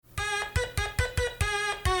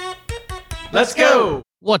Let's go.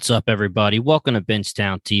 What's up, everybody? Welcome to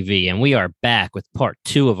Benstown TV, and we are back with part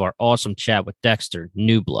 2 of our awesome chat with Dexter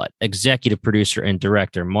New Blood, executive producer and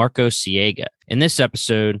director Marco Siega. In this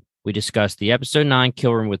episode, we discussed the episode 9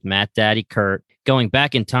 kill room with Matt Daddy Kurt, going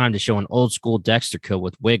back in time to show an old school Dexter kill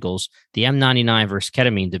with Wiggles, the M99 versus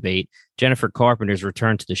ketamine debate, Jennifer Carpenter's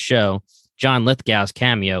return to the show, John Lithgow's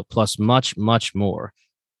cameo, plus much, much more.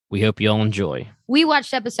 We hope you all enjoy. We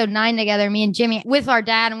watched episode 9 together, me and Jimmy, with our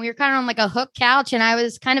dad, and we were kind of on like a hook couch, and I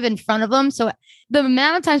was kind of in front of him. So the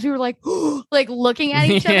amount of times we were like, like looking at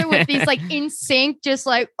each other with these like in sync, just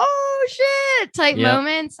like, oh shit type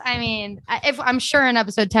moments. I mean, if I'm sure in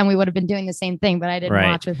episode 10 we would have been doing the same thing, but I didn't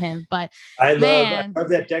watch with him. But I love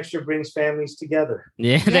that Dexter brings families together.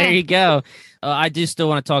 Yeah, there you go. I do still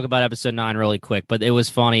want to talk about episode 9 really quick, but it was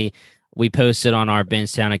funny. We posted on our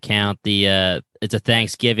Benstown account it's a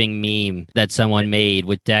Thanksgiving meme that someone made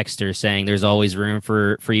with Dexter saying there's always room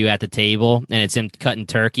for you at the table, and it's him cutting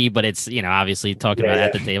turkey, but it's, you know, obviously talking about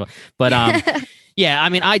at the table. But yeah, I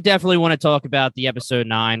mean, I definitely want to talk about the episode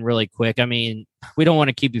 9 really quick. I mean, we don't want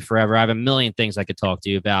to keep you forever. I have a million things I could talk to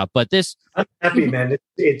you about, but this I'm happy, man.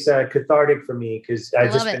 It's cathartic for me because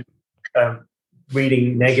I've just been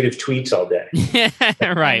reading negative tweets all day.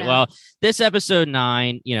 Right. Well, this episode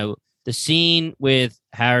 9, you know, the scene with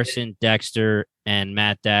Harrison, Dexter, and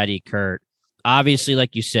Matt Daddy Kurt, obviously,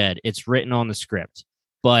 like you said, it's written on the script.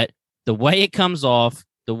 But the way it comes off,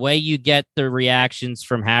 the way you get the reactions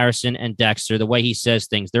from Harrison and Dexter, the way he says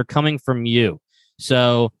things, they're coming from you.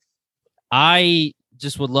 So I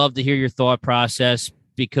just would love to hear your thought process,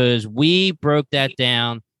 because we broke that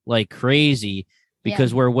down like crazy,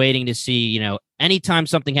 because we're waiting to see, you know, anytime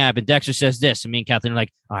something happened, Dexter says this, and me and Kathleen are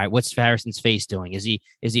like, all right, what's Harrison's face doing? Is he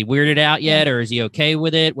weirded out yet, or is he okay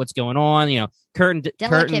with it? What's going on? You know,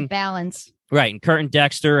 delicate balance. Right. And Kurt and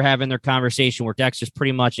Dexter having their conversation where Dexter's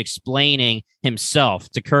pretty much explaining himself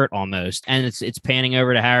to Kurt almost. And it's panning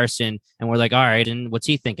over to Harrison, and we're like, all right, and what's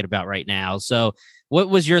he thinking about right now? So what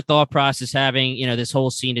was your thought process having, you know, this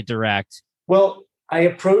whole scene to direct? Well, I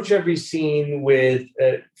approach every scene with,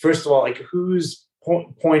 first of all, like, whose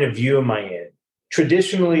point of view am I in?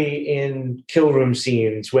 Traditionally, in kill room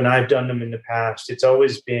scenes, when I've done them in the past, it's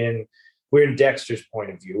always been, we're in Dexter's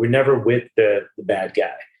point of view. We're never with the bad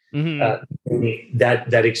guy. Mm-hmm.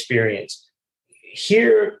 That experience.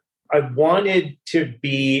 Here, I wanted to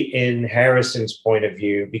be in Harrison's point of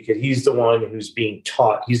view because he's the one who's being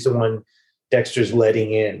taught. He's the one Dexter's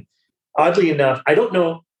letting in. Oddly enough, I don't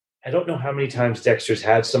know how many times Dexter's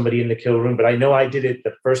had somebody in the kill room, but I know I did it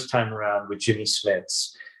the first time around with Jimmy Smits.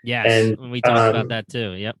 Yes, and we talked about that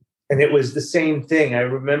too. Yep. And it was the same thing. I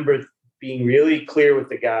remember being really clear with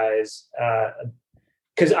the guys,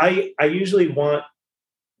 because I usually want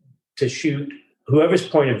to shoot whoever's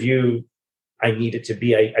point of view I need it to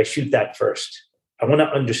be. I shoot that first. I want to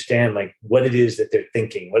understand like what it is that they're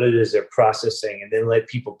thinking, what it is they're processing, and then let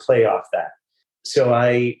people play off that. So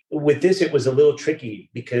with this, it was a little tricky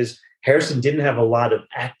because Harrison didn't have a lot of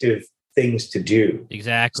active things to do.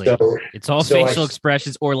 Exactly. So it's all facial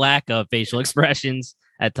expressions or lack of facial expressions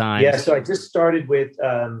at times. Yeah. So I just started with,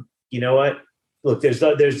 you know what? Look, there's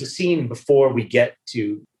the scene before we get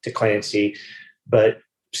to Clancy, but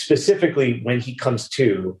specifically when he comes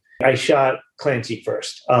to, I shot Clancy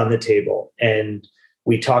first on the table, and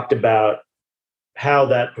we talked about how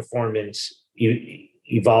that performance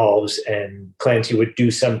evolves, and Clancy would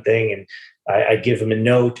do something, and I'd give him a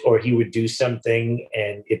note, or he would do something,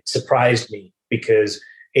 and it surprised me because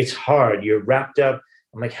it's hard. You're wrapped up.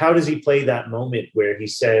 I'm like, how does he play that moment where he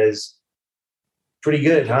says, pretty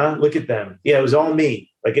good, huh? Look at them. Yeah, it was all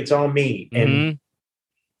me. Like, it's all me.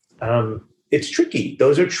 Mm-hmm. And it's tricky.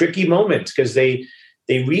 Those are tricky moments because they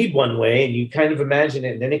read one way and you kind of imagine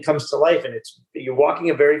it, and then it comes to life, and you're walking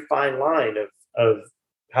a very fine line of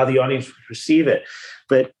how the audience would receive it.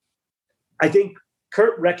 But I think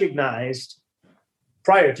Kurt recognized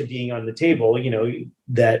prior to being on the table, you know,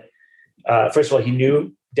 that first of all, he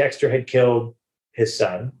knew Dexter had killed his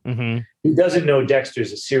son. Mm-hmm. He doesn't know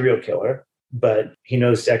Dexter's a serial killer, but he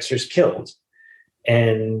knows Dexter's killed.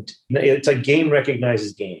 And it's like game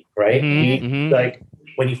recognizes game, right? Mm-hmm. Like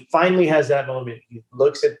when he finally has that moment, he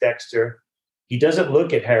looks at Dexter. He doesn't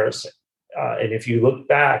look at Harrison. And if you look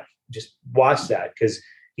back, just watch that, because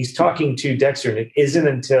he's talking to Dexter, and it isn't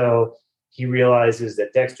until he realizes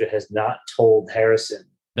that Dexter has not told Harrison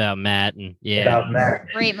about Matt.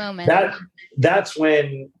 Great moment. That's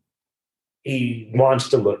when he wants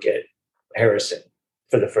to look at Harrison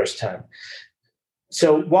for the first time.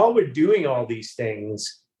 So while we're doing all these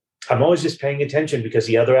things, I'm always just paying attention because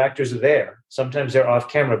the other actors are there. Sometimes they're off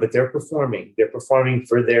camera, but they're performing. They're performing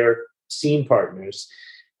for their scene partners.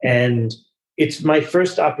 And it's my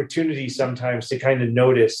first opportunity sometimes to kind of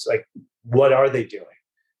notice, like, what are they doing?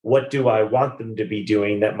 What do I want them to be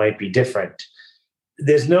doing that might be different?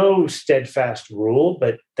 There's no steadfast rule,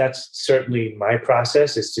 but that's certainly my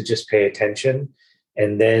process, is to just pay attention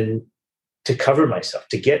and then to cover myself,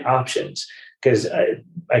 to get options. Because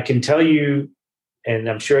I can tell you, and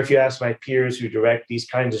I'm sure if you ask my peers who direct these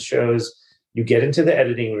kinds of shows, you get into the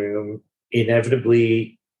editing room,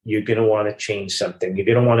 inevitably, you're going to want to change something. You're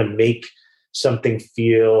going to want to make something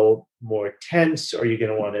feel more tense, or you're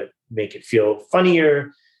going to want to make it feel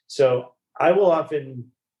funnier. So I will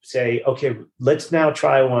often say, okay, let's now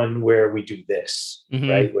try one where we do this,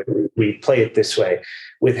 right? Where we play it this way.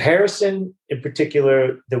 With Harrison in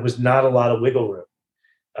particular, there was not a lot of wiggle room.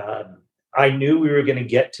 I knew we were going to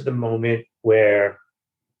get to the moment where,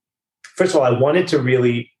 first of all, I wanted to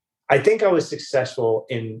really, I think I was successful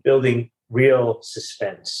in building real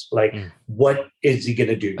suspense. Like, what is he going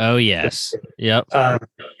to do? Oh, yes. Yep.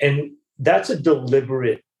 And that's a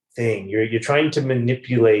deliberate thing. You're trying to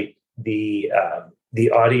manipulate the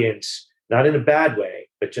audience, not in a bad way,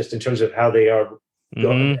 but just in terms of how they are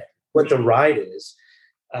going, what the ride is.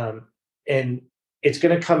 And it's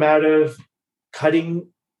going to come out of cutting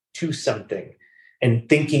to something and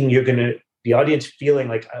thinking the audience feeling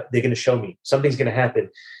like they're going to show me something's going to happen.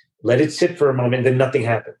 Let it sit for a moment, then nothing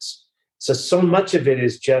happens. So much of it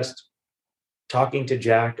is just talking to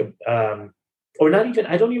Jack, or not even,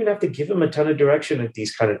 I don't even have to give him a ton of direction at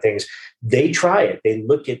these kind of things. They try it. They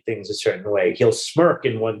look at things a certain way. He'll smirk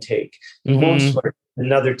in one take. He won't smirk in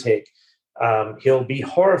another take. He'll be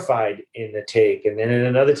horrified in a take. And then in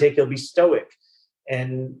another take, he'll be stoic.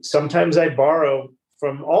 And sometimes I borrow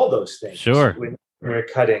from all those things when we're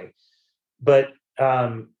cutting. But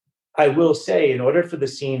I will say, in order for the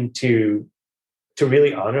scene to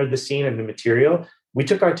really honor the scene and the material, we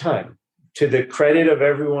took our time. To the credit of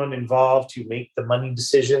everyone involved to make the money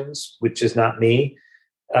decisions, which is not me,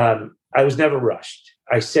 I was never rushed.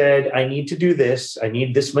 I said, I need to do this. I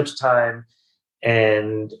need this much time.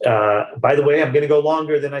 And by the way, I'm going to go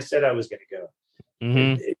longer than I said I was going to go.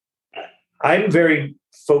 I'm very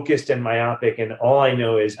focused and myopic, and all I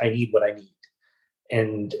know is I need what I need.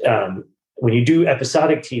 And when you do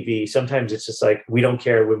episodic TV, sometimes it's just like, we don't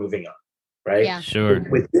care, we're moving on. Right? Yeah. Sure.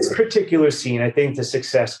 With this particular scene, I think the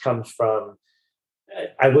success comes from,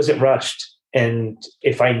 I wasn't rushed. And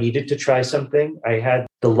if I needed to try something, I had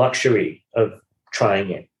the luxury of trying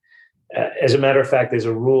it. As a matter of fact, there's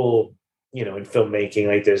a rule, in filmmaking,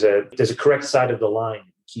 like there's a correct side of the line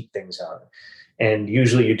to keep things on. And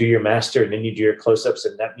usually you do your master and then you do your close-ups.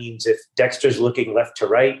 And that means if Dexter's looking left to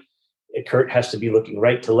right, Kurt has to be looking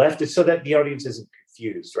right to left. It's so that the audience isn't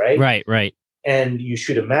confused, right? Right. And you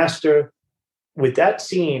shoot a master. With that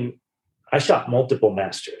scene, I shot multiple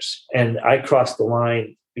masters, and I crossed the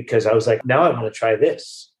line because I was like, now I want to try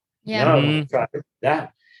this. Yeah. Now I want to try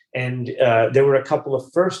that. And there were a couple of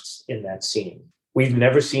firsts in that scene. We've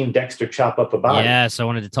never seen Dexter chop up a body. Yes, I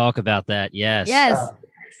wanted to talk about that. Yes.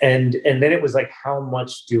 And then it was like, how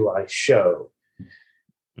much do I show?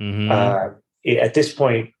 At this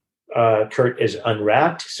point, Kurt is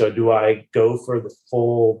unwrapped. So do I go for the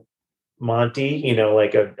full Monty,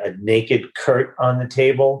 like a naked Kurt on the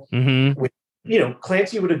table, which,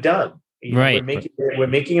 Clancy would have done. Right. We're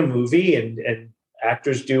making a movie, and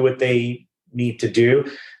actors do what they need to do.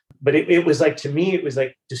 But it was like, to me, it was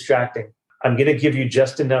like distracting. I'm going to give you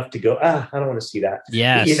just enough to go, I don't want to see that.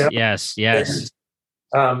 Yes.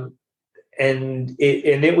 And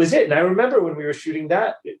it was it. And I remember when we were shooting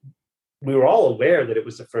that, we were all aware that it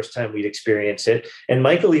was the first time we'd experienced it. And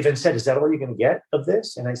Michael even said, is that all you're going to get of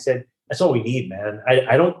this? And I said, that's all we need, man.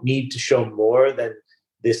 I don't need to show more than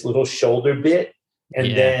this little shoulder bit.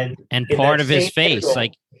 And then part of his face, angle,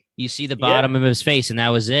 like you see the bottom of his face, and that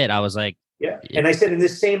was it. I was like, And I said, in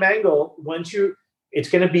this same angle, it's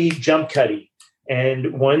going to be jump cutty.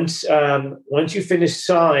 And once you finish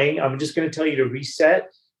sawing, I'm just going to tell you to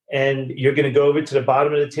reset, and you're going to go over to the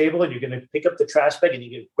bottom of the table, and you're going to pick up the trash bag, and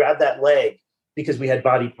you're going to grab that leg, because we had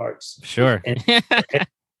body parts. Sure.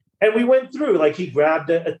 And we went through, like, he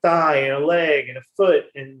grabbed a thigh and a leg and a foot.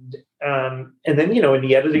 And then, in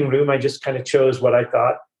the editing room, I just kind of chose what I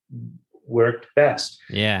thought worked best.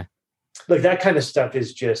 Yeah. Like, that kind of stuff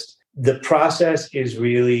is just, the process is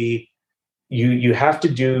really, you have to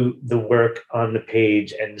do the work on the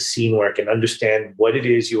page and the scene work and understand what it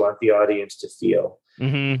is you want the audience to feel.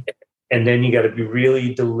 And then you got to be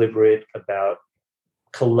really deliberate about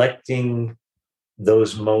collecting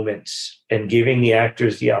those moments and giving the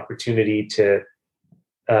actors the opportunity to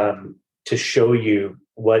show you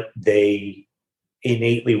what they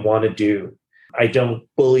innately want to do. I don't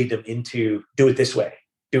bully them into do it this way,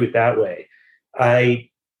 do it that way. I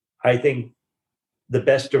think the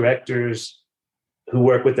best directors who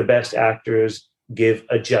work with the best actors give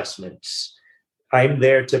adjustments. I'm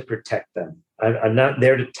there to protect them. I'm not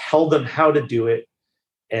there to tell them how to do it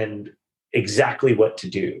and exactly what to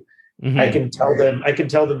do. Mm-hmm. I can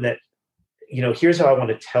tell them that, here's how I want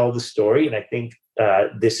to tell the story. And I think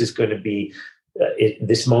this is going to be,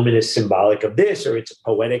 this moment is symbolic of this, or it's a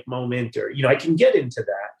poetic moment, or, I can get into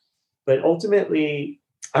that. But ultimately,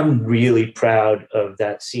 I'm really proud of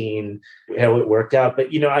that scene, how it worked out.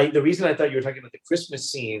 But, the reason I thought you were talking about the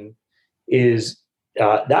Christmas scene is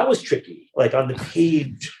that was tricky. Like on the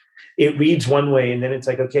page, it reads one way, and then it's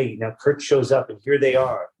like, okay, now Kurt shows up, and here they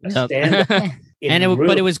are. But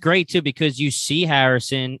it was great too, because you see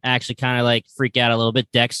Harrison actually kind of like freak out a little bit.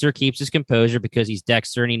 Dexter keeps his composure because he's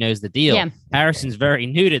Dexter and he knows the deal. Yeah. Harrison's very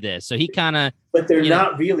new to this, so he kind of. But they're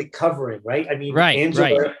not really covering, right? I mean, right,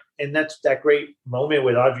 Angela. Right. And that's that great moment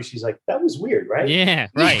with Audrey. She's like, that was weird, right? Yeah,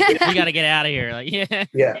 right. We got to get out of here. Like,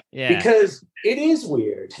 yeah. Because it is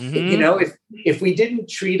weird. Mm-hmm. If we didn't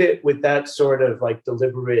treat it with that sort of like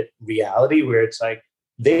deliberate reality where it's like,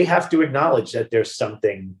 they have to acknowledge that there's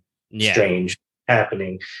something strange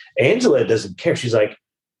happening. Angela doesn't care. She's like,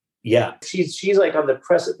 she's like on the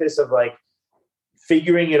precipice of like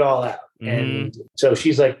figuring it all out. And so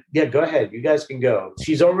she's like, yeah, go ahead. You guys can go.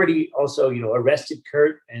 She's already also, arrested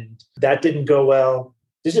Kurt, and that didn't go well.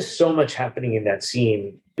 There's just so much happening in that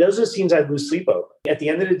scene. Those are the scenes I lose sleep over. At the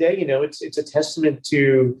end of the day, it's a testament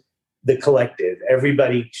to the collective.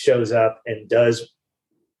 Everybody shows up and does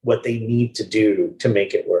what they need to do to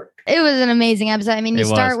make it work. It was an amazing episode. I mean, you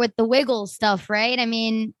start with the Wiggle stuff, right? I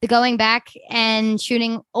mean, the going back and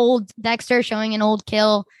shooting old Dexter, showing an old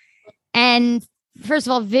kill. And first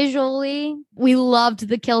of all, visually, we loved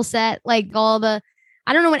the kill set, like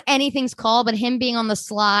I don't know what anything's called, but him being on the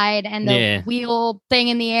slide and the wheel thing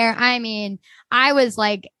in the air. I mean, I was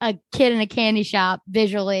like a kid in a candy shop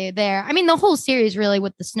visually there. I mean, the whole series really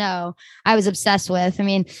with the snow, I was obsessed with. I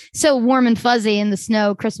mean, so warm and fuzzy in the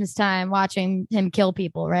snow, Christmas time, watching him kill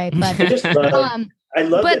people, right? But I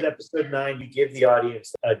love that episode 9, you give the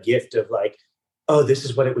audience a gift of like, oh, this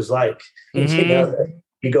is what it was like. Mm-hmm.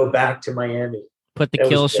 You go back to Miami. Put the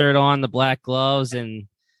kill shirt on, the black gloves, and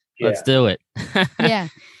let's do it. Yeah.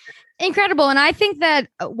 Incredible. And I think that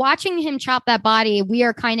watching him chop that body, we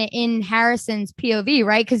are kind of in Harrison's POV,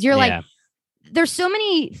 right? Because you're like, there's so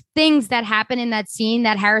many things that happen in that scene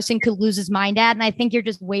that Harrison could lose his mind at. And I think you're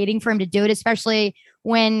just waiting for him to do it, especially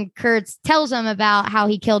when Kurtz tells him about how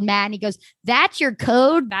he killed Matt. And he goes, that's your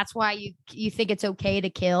code. That's why you think it's okay to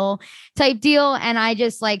kill type deal. And I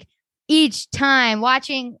just like, each time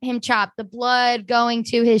watching him chop, the blood going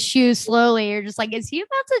to his shoes slowly, you're just like, is he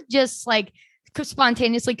about to just like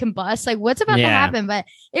spontaneously combust? Like, what's about to happen? But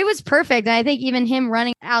it was perfect. And I think even him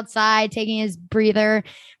running outside, taking his breather,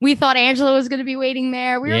 we thought Angela was going to be waiting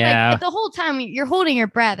there. We were like, the whole time you're holding your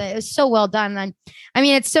breath. It was so well done. And I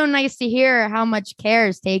mean, it's so nice to hear how much care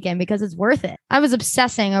is taken because it's worth it. I was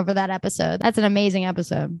obsessing over that episode. That's an amazing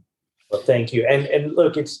episode. Well, thank you. And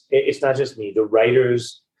look, it's not just me. The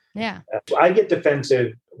writers. Yeah. I get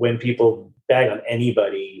defensive when people bag on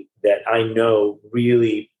anybody that I know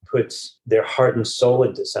really puts their heart and soul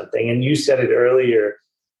into something. And you said it earlier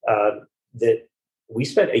that we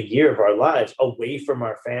spent a year of our lives away from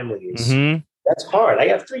our families. Mm-hmm. That's hard. I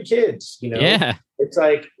have 3 kids, Yeah. It's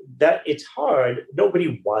like that. It's hard.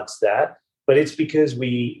 Nobody wants that, but it's because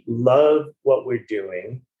we love what we're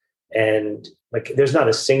doing. And like, there's not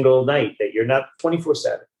a single night that you're not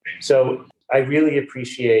 24/7. So I really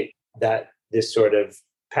appreciate this sort of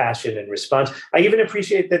passion and response. I even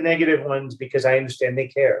appreciate the negative ones because I understand they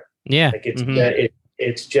care. Yeah. Like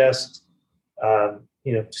it's just,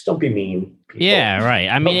 just don't be mean. People. Yeah. Right.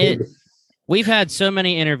 I mean, we've had so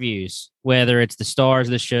many interviews, whether it's the stars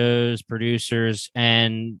of the shows, producers,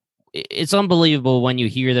 and it's unbelievable when you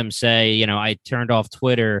hear them say, I turned off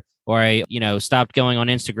Twitter or I, stopped going on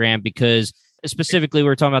Instagram because specifically we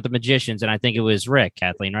were talking about the magicians. And I think it was Rick,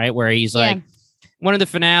 Kathleen, right? Where he's like, one of the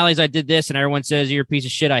finales, I did this and everyone says, you're a piece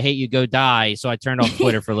of shit. I hate you. Go die. So I turned off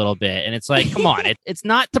Twitter for a little bit. And it's like, come on. It's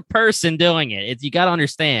not the person doing it. You got to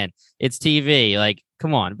understand it's TV. Like,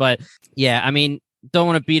 come on. But yeah, I mean, don't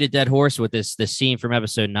want to beat a dead horse with this scene from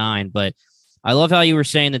episode 9, but I love how you were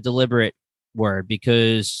saying the deliberate word,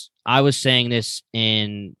 because I was saying this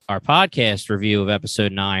in our podcast review of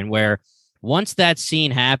episode 9, where once that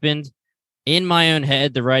scene happened, in my own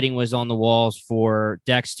head, the writing was on the walls for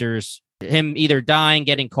Dexter's, him either dying,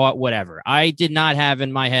 getting caught, whatever. I did not have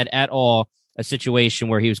in my head at all a situation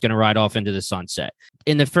where he was going to ride off into the sunset.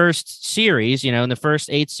 In the first series, in the first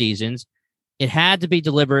 8 seasons, it had to be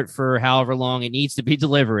deliberate for however long it needs to be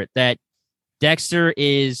deliberate, that Dexter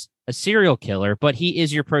is a serial killer, but he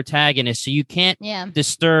is your protagonist, so you can't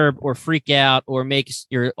disturb or freak out or make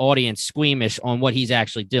your audience squeamish on what he's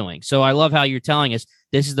actually doing. So I love how you're telling us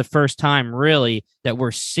this is the first time really that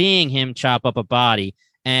we're seeing him chop up a body.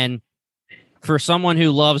 And for someone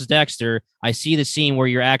who loves Dexter, I see the scene where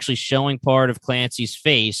you're actually showing part of Clancy's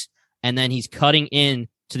face, and then he's cutting in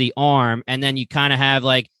to the arm, and then you kind of have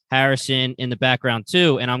like Harrison in the background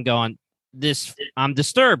too. And I'm going, I'm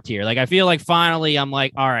disturbed here. Like, I feel like finally I'm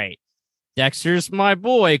like, all right, Dexter's my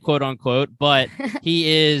boy, quote unquote, but he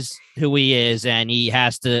is who he is, and he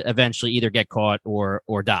has to eventually either get caught or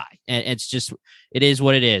die. And it is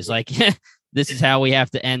what it is. Like, this is how we have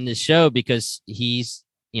to end this show, because he's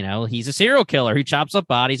a serial killer who chops up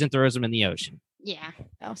bodies and throws them in the ocean. Yeah.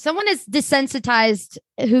 Oh, someone is desensitized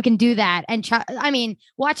who can do that. And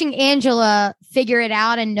watching Angela figure it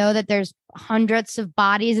out and know that there's hundreds of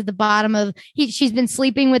bodies at the bottom of she's been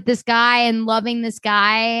sleeping with this guy and loving this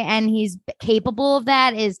guy, and he's capable of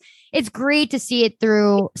that. It's great to see it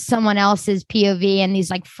through someone else's POV and these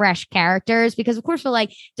like fresh characters, because of course we're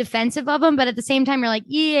like defensive of them, but at the same time you're like,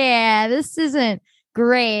 yeah, this isn't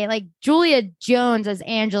great. Like Julia Jones as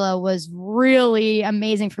Angela was really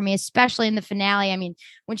amazing for me, especially in the finale. I mean,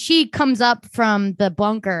 when she comes up from the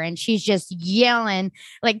bunker and she's just yelling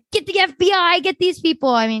like, get the FBI, get these people.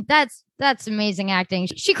 I mean, that's amazing acting.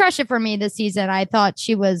 She crushed it for me this season. I thought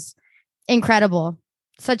she was incredible.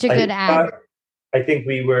 Such a good act. I think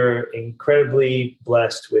we were incredibly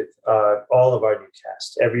blessed with all of our new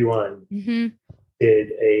cast. Everyone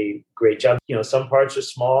did a great job. Some parts are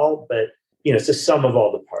small, but it's the sum of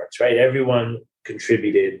all the parts, right? Everyone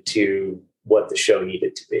contributed to what the show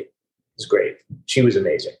needed to be. It was great. She was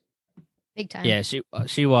amazing. Big time. Yeah,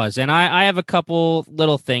 she was. And I have a couple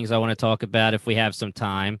little things I want to talk about if we have some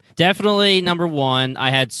time. Definitely, number one, I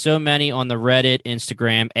had so many on the Reddit,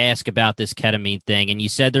 Instagram ask about this ketamine thing, and you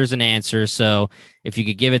said there's an answer. So if you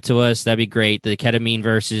could give it to us, that'd be great. The ketamine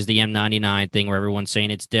versus the M99 thing where everyone's saying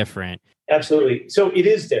it's different. Absolutely. So it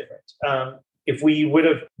is different. If we would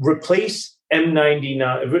have replaced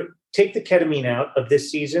M99, take the ketamine out of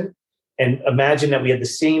this season and imagine that we had the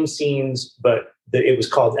same scenes, but it was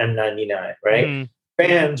called M99, right? Mm.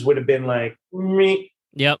 Fans would have been like, me.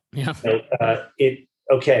 Yep. Yeah.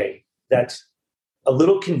 Okay, that's a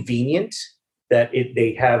little convenient that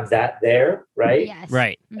they have that there, right? Yes.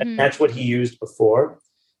 Right. Mm-hmm. And that's what he used before.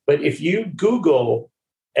 But if you Google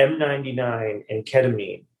M99 and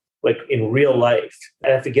ketamine, like in real life,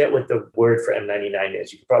 I forget what the word for M99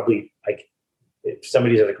 is. You could probably, like, if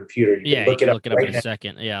somebody's at a computer, you can look it up in a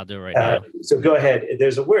second. Yeah, I'll do it right now. So go ahead.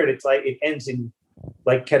 There's a word. It's like, it ends in,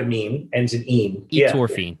 like ketamine, ends in -ine.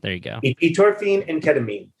 Etorphine. There you go. Etorphine and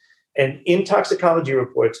ketamine. And in toxicology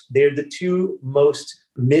reports, they're the two most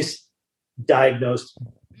misdiagnosed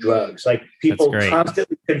drugs. Like people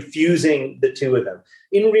constantly confusing the two of them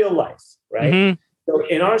in real life, right? Mm-hmm. So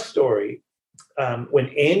in our story, when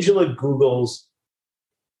Angela Googles,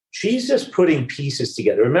 she's just putting pieces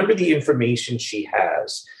together. Remember the information she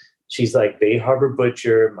has. She's like Bay Harbor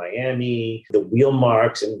Butcher, Miami, the wheel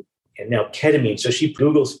marks, and now ketamine. So she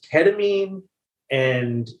Googles ketamine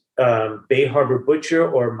and Bay Harbor Butcher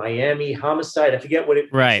or Miami homicide. I forget what it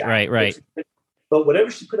was. Right. But whatever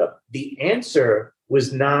she put up, the answer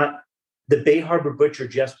was not the Bay Harbor Butcher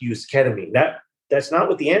just used ketamine. That's not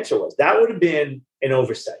what the answer was. That would have been an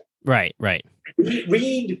oversight. Right.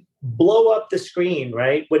 Read, blow up the screen,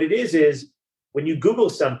 right? What it is when you Google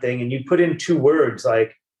something and you put in two words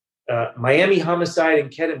like Miami homicide and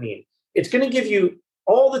ketamine, it's going to give you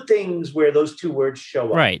all the things where those two words show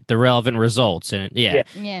up. Right. The relevant results. And yeah.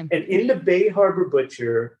 And in the Bay Harbor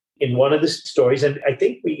Butcher, in one of the stories, and I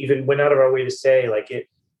think we even went out of our way to say, like,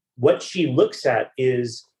 what she looks at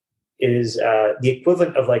is the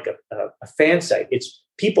equivalent of like a fan site. It's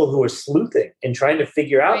people who are sleuthing and trying to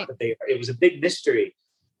figure out that it was a big mystery.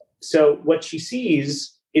 So what she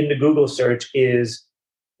sees in the Google search is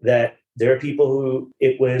that there are people who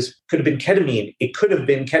could have been ketamine. It could have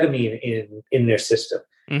been ketamine in their system.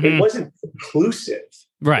 Mm-hmm. It wasn't conclusive.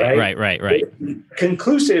 Right.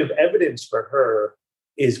 Conclusive evidence for her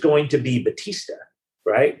is going to be Batista,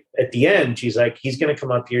 right? At the end, she's like, he's going to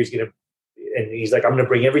come up here. He's like, I'm going to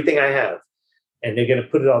bring everything I have, and they're going to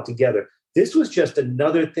put it all together. This was just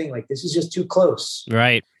another thing. Like, this is just too close.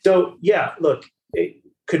 Right. So yeah, look,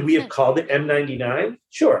 could we have called it M99?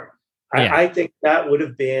 Sure. Yeah. I think that would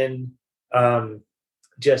have been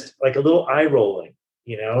just like a little eye rolling,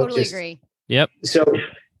 Totally agree. Yep. So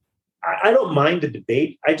I don't mind the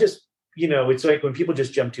debate. I just, it's like when people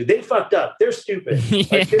just jump to, they fucked up, they're stupid.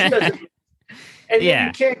 Like, this doesn't, and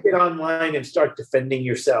you can't get online and start defending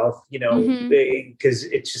yourself, because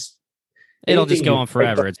it's just, It'll just go on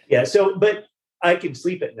forever. Yeah. So, but I can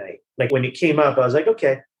sleep at night. Like when it came up, I was like,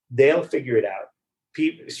 okay, they'll figure it out.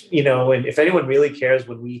 People, and if anyone really cares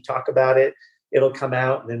when we talk about it, it'll come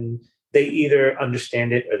out, and then they either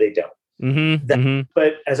understand it or they don't.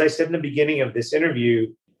 But as I said in the beginning of this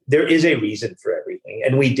interview, there is a reason for everything.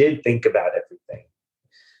 And we did think about everything.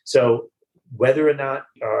 So whether or not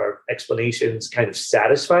our explanations kind of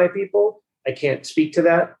satisfy people, I can't speak to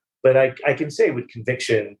that. But I can say with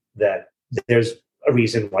conviction that there's a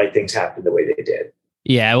reason why things happened the way they did.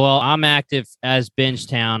 Yeah, well, I'm active as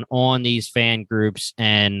Bingetown on these fan groups,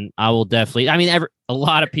 and I will definitely, a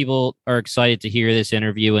lot of people are excited to hear this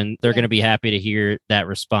interview, and they're going to be happy to hear that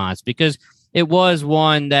response, because it was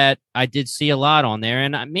one that I did see a lot on there,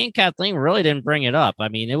 and me and Kathleen really didn't bring it up.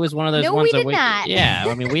 It was one of those ones that we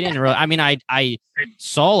didn't really, I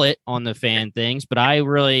saw it on the fan things, but I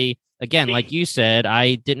really, again, like you said,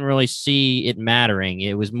 I didn't really see it mattering.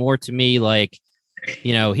 It was more to me like,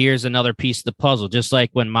 here's another piece of the puzzle. Just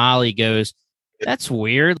like when Molly goes, that's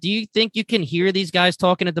weird. Do you think you can hear these guys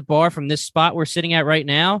talking at the bar from this spot we're sitting at right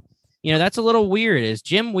now? That's a little weird. Is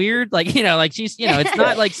Jim weird? Like, she's, it's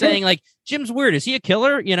not like saying like Jim's weird. Is he a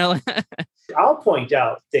killer? I'll point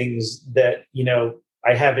out things that,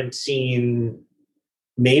 I haven't seen.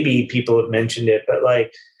 Maybe people have mentioned it, but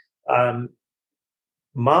like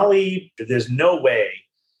Molly, there's no way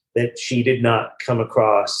that she did not come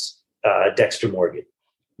across Dexter Morgan.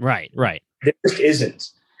 Right. There just isn't.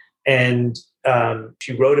 And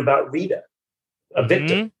she wrote about Rita, a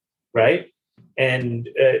victim, right? And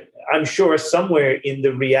I'm sure somewhere in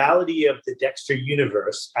the reality of the Dexter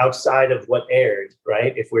universe, outside of what aired,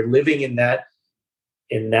 right? If we're living in that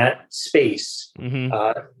space,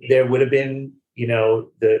 there would have been,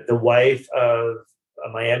 the wife of a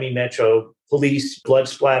Miami Metro police blood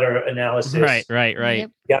splatter analysis. Right.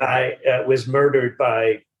 Guy was murdered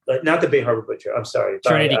by. Not the Bay Harbor Butcher. I'm sorry.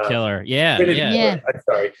 Trinity Killer. Yeah. Killer. I'm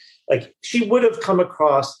sorry. Like she would have come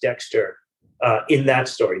across Dexter in that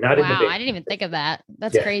story, not in the Bay. I didn't even think of that.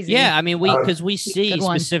 That's crazy. Yeah. Because we see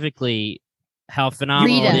specifically how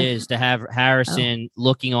phenomenal it is to have Harrison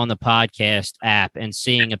looking on the podcast app and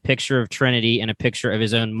seeing a picture of Trinity and a picture of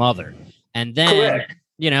his own mother. And then, correct.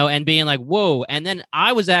 And being like, whoa. And then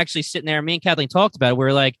I was actually sitting there, me and Kathleen talked about it. We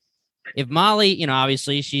were like, if Molly,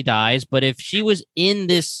 obviously she dies, but if she was in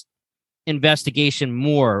this investigation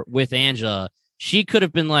more with Angela, she could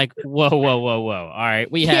have been like, whoa. All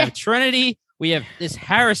right. We have Trinity. We have this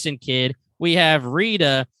Harrison kid. We have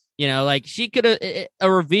Rita, like she could have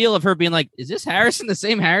a reveal of her being like, is this Harrison, the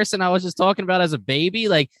same Harrison I was just talking about as a baby?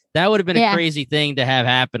 Like that would have been a crazy thing to have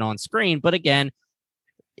happen on screen. But again,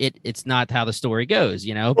 it's not how the story goes,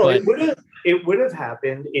 Well, but it would have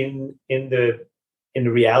happened in the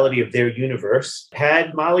reality of their universe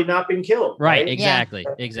had Molly not been killed. Right. Exactly.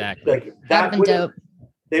 Like that would have,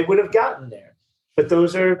 they would have gotten there. But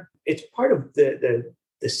it's part of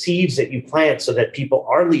the seeds that you plant so that people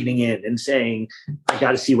are leaning in and saying, I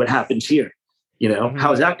got to see what happens here.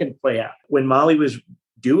 How's that going to play out? When Molly was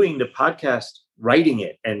doing the podcast, writing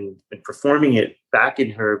it and performing it back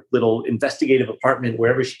in her little investigative apartment,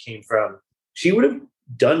 wherever she came from, she would have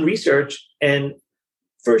done research and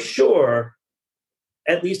for sure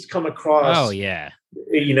at least come across,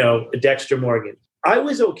 Dexter Morgan. I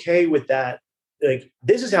was okay with that. Like,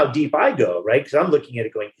 this is how deep I go, right? Because I'm looking at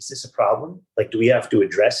it going, is this a problem? Like, do we have to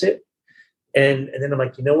address it? And then I'm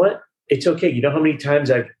like, you know what? It's okay. You know how many times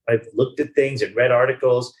I've looked at things and read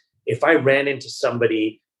articles. If I ran into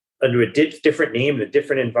somebody under a different name in a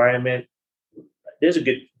different environment, there's a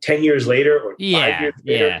good 10 years later or 5 years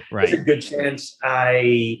later, there's a good chance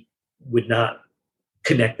I would not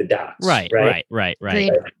connect the dots. Right.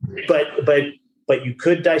 But you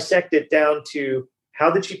could dissect it down to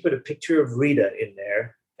how did she put a picture of Rita in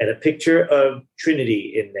there and a picture of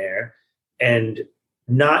Trinity in there and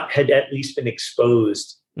not had at least been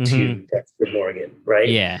exposed to Dexter Morgan, right?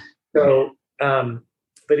 Yeah. So,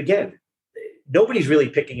 but again, nobody's really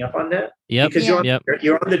picking up on that because you're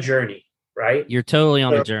on the journey, right? You're totally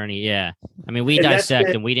on the journey. Yeah. We dissect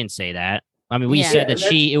and we didn't say that. We said that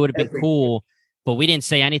it would have been cool, but we didn't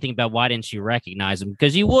say anything about why didn't she recognize him,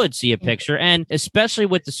 because you would see a picture. And especially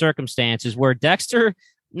with the circumstances where Dexter,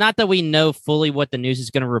 not that we know fully what the news is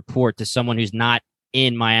going to report to someone who's not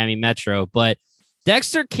in Miami Metro, but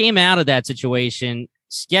Dexter came out of that situation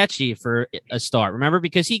sketchy for a start. Remember,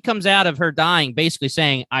 because he comes out of her dying basically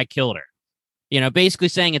saying, I killed her, basically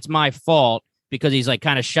saying it's my fault, because he's like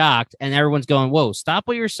kind of shocked and everyone's going, whoa, stop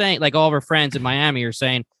what you're saying. Like all of her friends in Miami are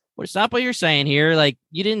saying, well, stop what you're saying here. Like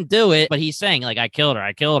you didn't do it, but he's saying like, I killed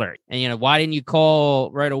her. And, why didn't you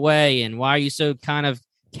call right away? And why are you so kind of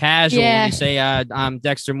casual when you say, I'm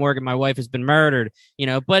Dexter Morgan, my wife has been murdered,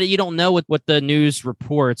 but you don't know what the news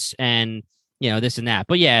reports and, this and that.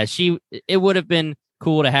 But yeah, it would have been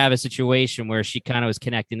cool to have a situation where she kind of was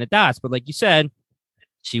connecting the dots. But like you said,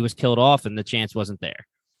 she was killed off and the chance wasn't there.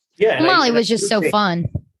 Yeah. Molly was just so fun.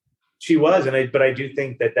 She was. But I do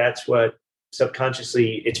think that that's what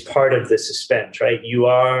subconsciously, it's part of the suspense, right? You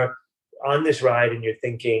are on this ride and you're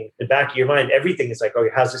thinking in the back of your mind, everything is like,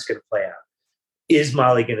 okay, how's this going to play out? Is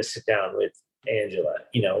Molly going to sit down with Angela?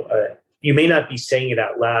 You may not be saying it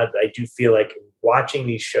out loud, but I do feel like watching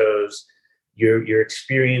these shows, you're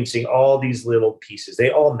experiencing all these little pieces.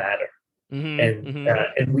 They all matter.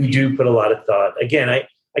 And we do put a lot of thought. Again, I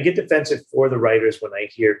get defensive for the writers when I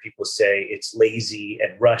hear people say it's lazy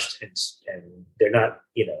and rushed and they're not,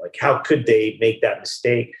 like, how could they make that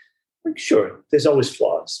mistake? Like, sure, there's always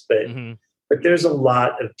flaws, but there's a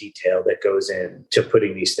lot of detail that goes into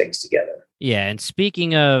putting these things together. Yeah. And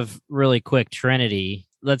speaking of really quick Trinity,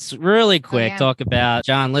 let's really quick talk about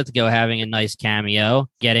John Lithgow having a nice cameo,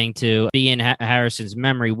 getting to be in Harrison's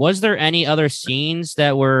memory. Was there any other scenes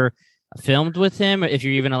that were filmed with him, if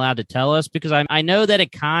you're even allowed to tell us? Because I know that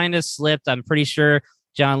it kind of slipped. I'm pretty sure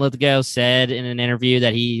John Lithgow said in an interview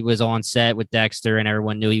that he was on set with Dexter and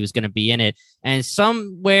everyone knew he was going to be in it. And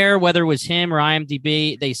somewhere, whether it was him or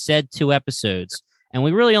IMDb, they said 2 episodes. And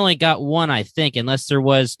we really only got 1, I think, unless there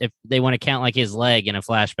was, if they want to count like his leg in a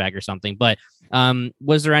flashback or something. But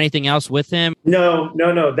was there anything else with him? No.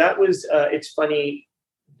 That was, it's funny.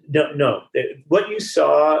 No. What you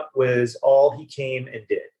saw was all he came and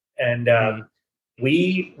did. And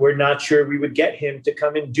we were not sure we would get him to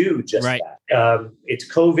come and do just that. It's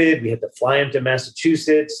COVID. We had to fly him to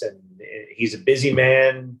Massachusetts, and he's a busy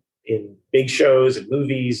man in big shows and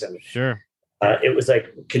movies. And sure. It was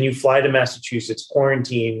like, can you fly to Massachusetts,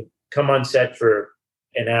 quarantine, come on set for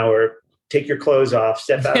an hour, take your clothes off,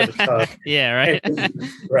 step out of the tub. Yeah, right.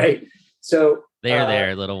 Right. So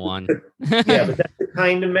there, little one. Yeah, but that's the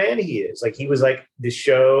kind of man he is. Like, he was like the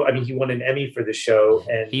show. I mean, he won an Emmy for the show,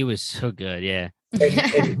 and he was so good. Yeah.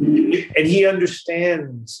 And he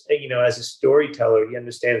understands, as a storyteller, he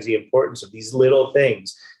understands the importance of these little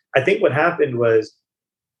things. I think what happened was,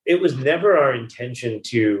 it was never our intention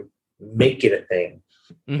to make it a thing.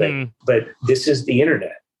 But this is the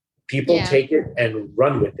internet. People take it and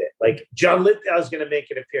run with it. Like, John Lithgow is going to make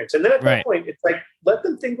an appearance. And then at that point, it's like, let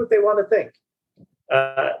them think what they want to think.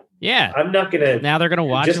 I'm not going to. Now they're going to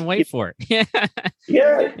watch and wait for it.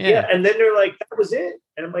 Yeah. And then they're like, that was it.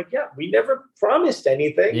 And I'm like, yeah, we never promised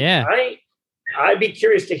anything. Yeah. I'd be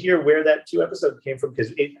curious to hear where that 2 episodes came from,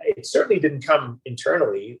 because it certainly didn't come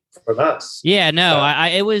internally from us. Yeah, no,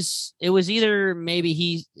 it was either maybe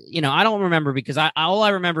he, I don't remember, because all I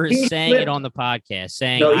remember is saying it on the podcast,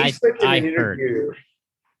 saying I heard.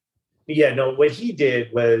 Yeah, no, what he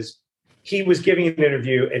did was he was giving an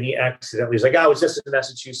interview and he accidentally was like, I was just in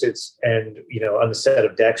Massachusetts and, on the set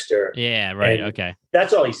of Dexter. Yeah, right. Okay.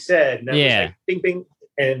 That's all he said. And that was like, bing, bing.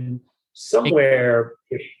 And somewhere,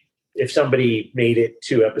 if somebody made it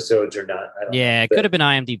 2 episodes or not, I don't know. It could have been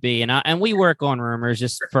IMDb, and we work on rumors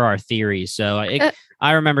just for our theories. So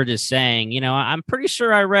I remember just saying, I'm pretty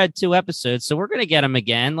sure I read 2 episodes, so we're gonna get them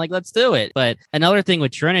again. Like, let's do it. But another thing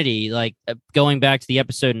with Trinity, like going back to the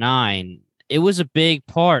episode 9, it was a big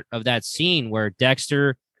part of that scene where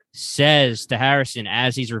Dexter says to Harrison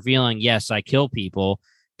as he's revealing, "Yes, I kill people,"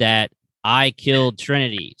 that I killed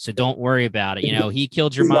Trinity, so don't worry about it. He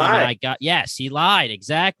killed your mom, and he lied.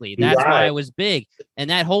 Exactly. That's why it was big.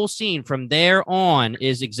 And that whole scene from there on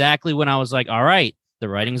is exactly when I was like, all right, the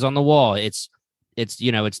writing's on the wall. It's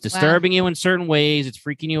disturbing you in certain ways. It's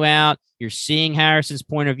freaking you out. You're seeing Harrison's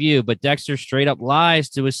point of view, but Dexter straight up lies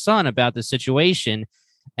to his son about the situation.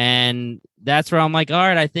 And that's where I'm like, all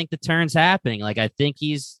right, I think the turn's happening. Like, I think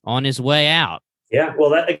he's on his way out. Yeah.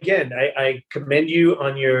 Well, I commend you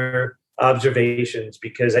on your observations,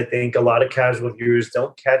 because I think a lot of casual viewers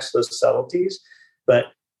don't catch those subtleties, but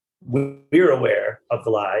we're aware of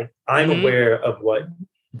the lie. I'm aware of what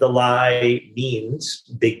the lie means,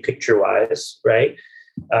 big picture wise, right?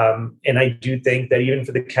 And I do think that even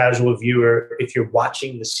for the casual viewer, if you're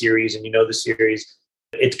watching the series and the series,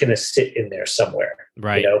 it's going to sit in there somewhere,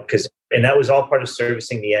 right? And that was all part of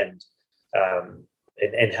servicing the end.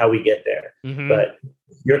 And how we get there. But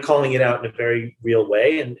you're calling it out in a very real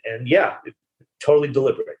way. And totally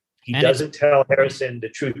deliberate. He doesn't tell Harrison the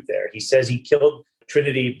truth there. He says he killed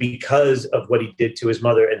Trinity because of what he did to his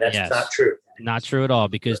mother. And that's not true. Not true at all,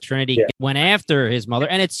 because Trinity went after his mother.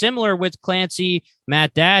 And it's similar with Clancy,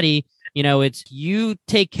 Matt Daddy. It's you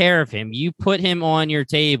take care of him. You put him on your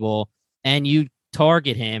table and you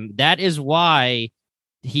target him. That is why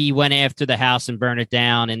he went after the house and burned it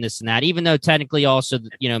down and this and that, even though technically also,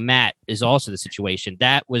 Matt is also the situation.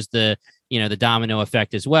 That was the domino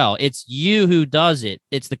effect as well. It's you who does it.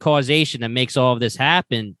 It's the causation that makes all of this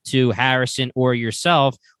happen to Harrison or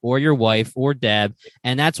yourself or your wife or Deb.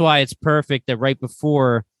 And that's why it's perfect that right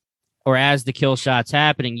before or as the kill shot's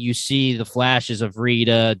happening, you see the flashes of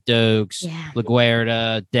Rita, Dokes,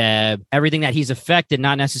 LaGuerta, Deb, everything that he's affected,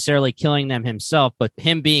 not necessarily killing them himself, but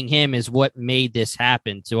him being him is what made this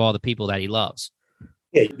happen to all the people that he loves.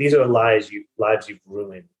 Yeah, these are lives you've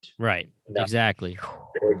ruined. Right. Exactly.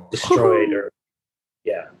 Or destroyed or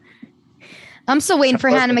I'm still waiting for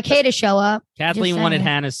Hannah McKay to show up. Kathleen wanted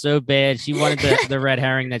Hannah so bad. She wanted the red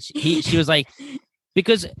herring that she was like,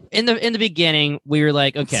 because in the beginning we were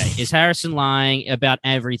like, okay, is Harrison lying about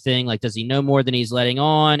everything? Like, does he know more than he's letting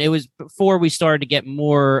on? It was before we started to get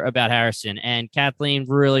more about Harrison, and Kathleen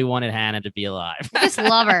really wanted Hannah to be alive. I just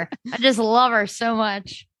love her. I just love her so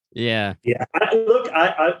much. Yeah. Yeah.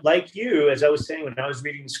 I like you, as I was saying, when I was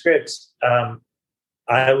reading the scripts, I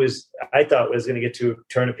thought was going to get to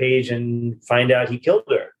turn a page and find out he killed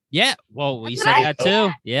her. Yeah. Well, we said that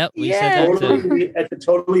too. Yep. We said that too. It's a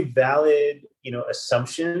totally valid,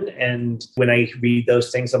 assumption. And when I read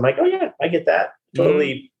those things, I'm like, oh yeah, I get that.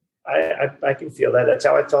 Totally. I can feel that. That's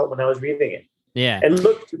how I felt when I was reading it. Yeah. And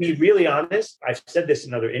look, to be really honest, I've said this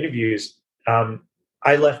in other interviews.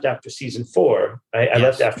 I left after season 4. I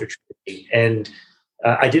left after Trinity, and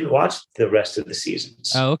I didn't watch the rest of the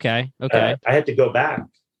seasons. Oh, okay. Okay. I had to go back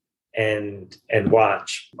and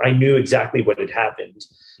watch. I knew exactly what had happened,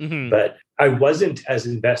 but I wasn't as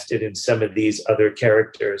invested in some of these other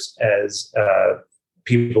characters as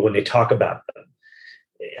people when they talk about them.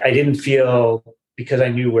 I didn't feel, because I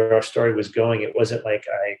knew where our story was going, it wasn't like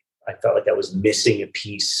I felt like I was missing a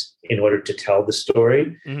piece in order to tell the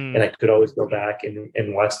story. And I could always go back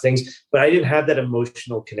and watch things, but I didn't have that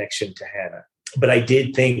emotional connection to Hannah. But I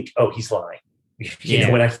did think, oh, he's lying.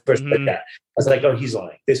 When I first read that, I was like, oh, he's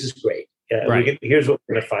lying. This is great. Here's what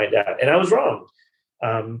we're going to find out. And I was wrong,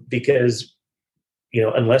 because,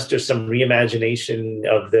 unless there's some reimagination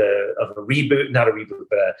of a reboot, not a reboot,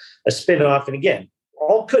 but a spinoff. And again,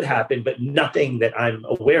 all could happen, but nothing that I'm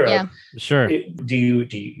aware of. Sure. Do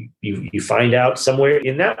you find out somewhere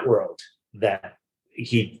in that world that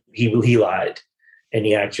he lied and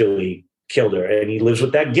he actually killed her and he lives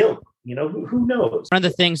with that guilt? Who knows? One of the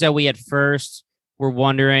things that we at first were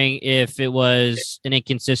wondering if it was an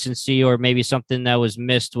inconsistency or maybe something that was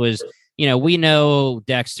missed was, we know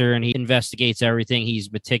Dexter and he investigates everything.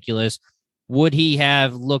 He's meticulous. Would he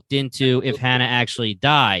have looked into if Hannah actually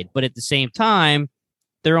died? But at the same time,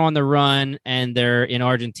 they're on the run and they're in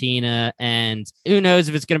Argentina, and who knows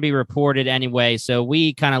if it's going to be reported anyway. So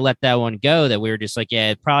we kind of let that one go, that we were just like,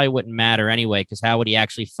 yeah, it probably wouldn't matter anyway, because how would he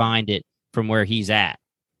actually find it from where he's at?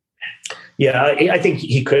 Yeah, I think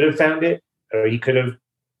he could have found it, or he could have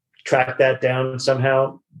tracked that down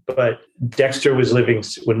somehow. But Dexter was living,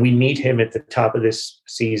 when we meet him at the top of this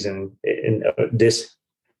season, in this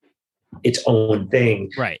its own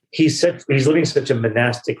thing. Right. He's living such a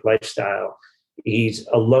monastic lifestyle. He's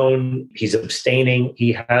alone. He's abstaining.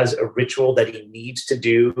 He has a ritual that he needs to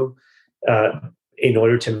do in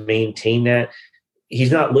order to maintain that.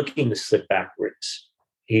 He's not looking to slip backwards.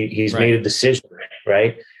 He's made a decision,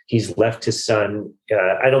 right? He's left his son.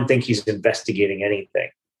 I don't think he's investigating anything.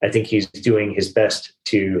 I think he's doing his best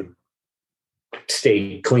to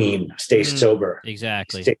stay clean, stay sober.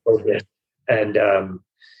 Exactly. Stay focused. And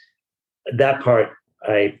that part,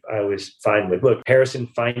 I was fine with. Look, Harrison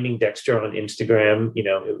finding Dexter on Instagram,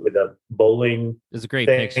 with a bowling. There's a great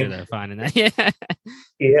picture though, finding that. Yeah.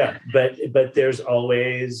 Yeah. But there's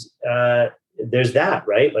always, there's that,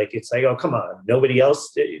 right? Like, it's like, oh, come on. Nobody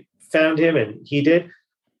else found him and he did.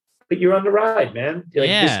 But you're on the ride, man.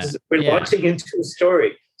 Like, we're launching into a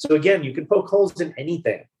story. So again, you can poke holes in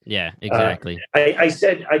anything. Yeah, exactly. I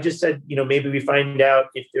just said, maybe we find out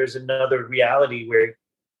if there's another reality where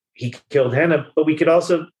he killed Hannah, but we could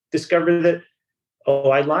also discover that, oh,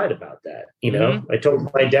 I lied about that. I told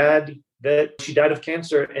my dad that she died of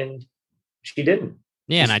cancer and she didn't.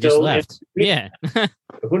 Yeah, and I just left. Yeah.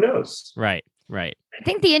 Who knows? Right. I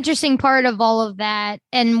think the interesting part of all of that,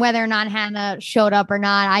 and whether or not Hannah showed up or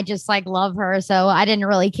not, I just love her. So I didn't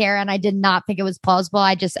really care. And I did not think it was plausible.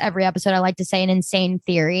 Every episode, I like to say an insane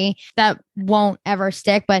theory that won't ever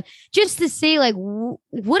stick. But just to see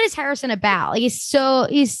what is Harrison about? He's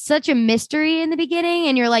such a mystery in the beginning.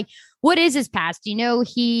 And you're like, what is his past?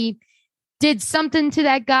 He did something to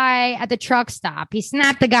that guy at the truck stop. He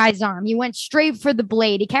snapped the guy's arm. He went straight for the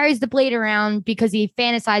blade. He carries the blade around because he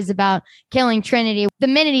fantasized about killing Trinity. The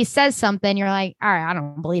minute he says something, you're like, all right, I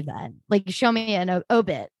don't believe that. Like, show me an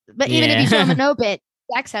obit. But even if you show him an obit,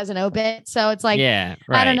 Dex has an obit. So it's like,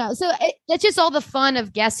 I don't know. So it's just all the fun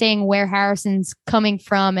of guessing where Harrison's coming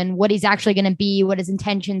from and what he's actually going to be, what his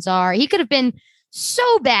intentions are. He could have been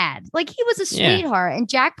so bad. Like, he was a sweetheart and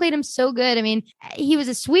Jack played him so good. I mean, he was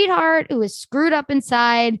a sweetheart who was screwed up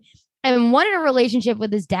inside and wanted a relationship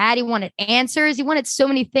with his dad. He wanted answers. He wanted so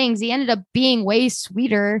many things. He ended up being way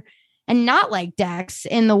sweeter and not like Dex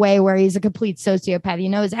in the way where he's a complete sociopath. You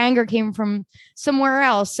know, his anger came from somewhere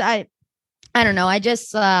else. I don't know. I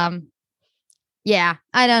just, I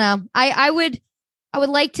don't know. I would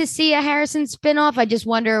like to see a Harrison spinoff. I just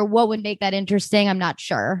wonder what would make that interesting. I'm not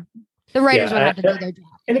sure. The writers would have to do their job.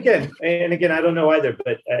 And again, I don't know either,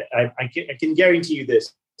 but I can guarantee you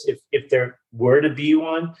this. If there were to be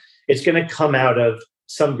one, it's going to come out of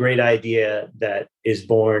some great idea that is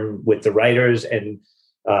born with the writers, and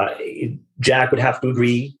Jack would have to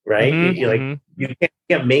agree, right? You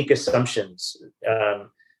can't make assumptions.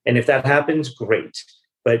 And if that happens, great.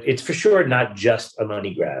 But it's for sure not just a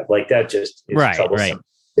money grab. Like, that just is troublesome. Right.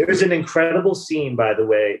 There's an incredible scene, by the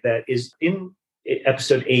way, that is in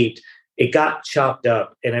episode 8. It got chopped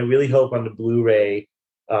up, and I really hope on the Blu-ray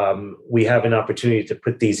we have an opportunity to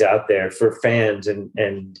put these out there for fans.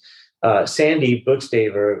 And Sandy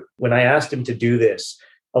Bookstaver, when I asked him to do this,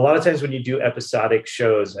 a lot of times when you do episodic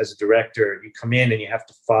shows as a director, you come in and you have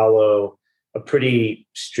to follow a pretty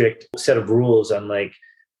strict set of rules on like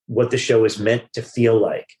what the show is meant to feel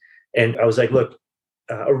like. And I was like, look,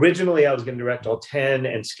 originally I was going to direct all 10,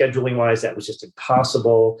 and scheduling wise, that was just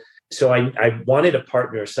impossible. So I wanted a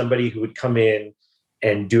partner, somebody who would come in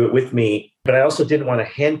and do it with me, but I also didn't want to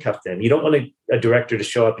handcuff them. You don't want a director to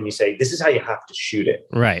show up and you say, this is how you have to shoot it.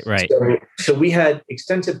 Right. So we had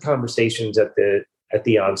extensive conversations at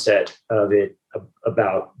the onset of it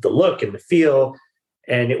about the look and the feel,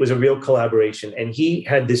 and it was a real collaboration. And he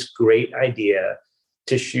had this great idea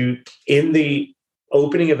to shoot in the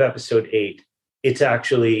opening of episode 8. It's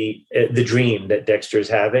actually the dream that Dexter is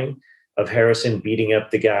having of Harrison beating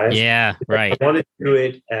up the guys. Yeah, right. I wanted to do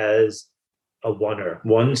it as a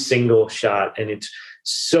one single shot, and it's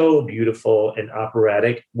so beautiful and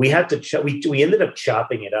operatic. We had to we ended up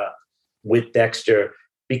chopping it up with Dexter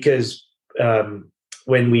because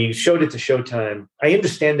when we showed it to Showtime, I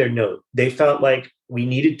understand their note. They felt like we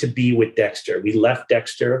needed to be with Dexter. We left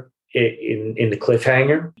Dexter in the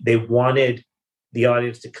cliffhanger. They wanted the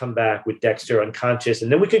audience to come back with Dexter unconscious,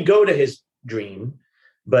 and then we could go to his dream,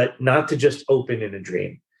 but not to just open in a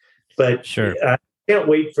dream. But sure, I can't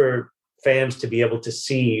wait for fans to be able to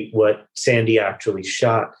see what Sandy actually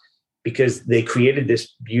shot, because they created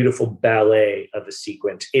this beautiful ballet of a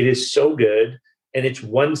sequence. It is so good, and it's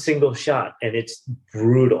one single shot, and it's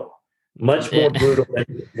brutal, much more brutal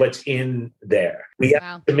than what's in there. We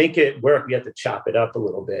have to make it work. We have to chop it up a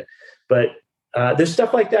little bit, but there's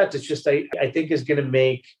stuff like that that's just I think is going to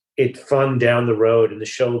make it fun down the road, and the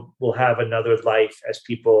show will have another life as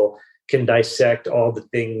people can dissect all the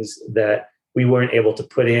things that we weren't able to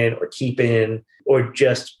put in or keep in, or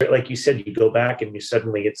just like you said, you go back and you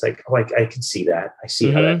suddenly it's like, oh, I can see that. I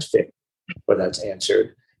see how that's fixed or that's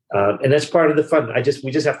answered. And that's part of the fun.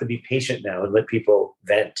 We just have to be patient now and let people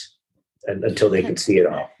vent until they can see it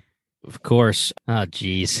all. Of course. Oh,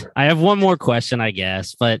 geez. I have one more question, I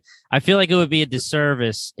guess, but I feel like it would be a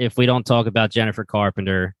disservice if we don't talk about Jennifer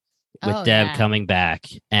Carpenter with Deb coming back,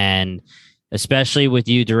 and especially with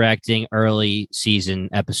you directing early season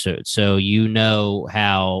episodes. So you know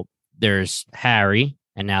how there's Harry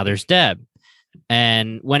and now there's Deb.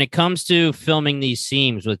 And when it comes to filming these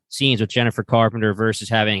scenes with Jennifer Carpenter versus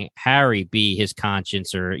having Harry be his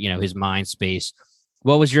conscience or, his mind space,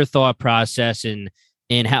 what was your thought process in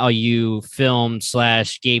how you filmed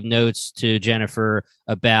 / gave notes to Jennifer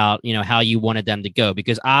about, how you wanted them to go?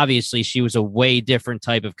 Because obviously she was a way different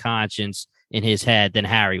type of conscience in his head than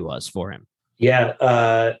Harry was for him.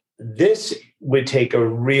 Yeah, this would take a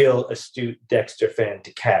real astute Dexter fan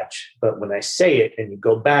to catch. But when I say it and you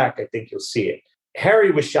go back, I think you'll see it.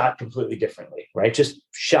 Harry was shot completely differently, right? Just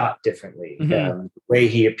shot differently. The way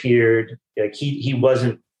he appeared, like he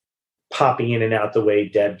wasn't popping in and out the way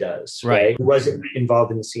Deb does, right? He wasn't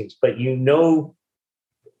involved in the scenes. But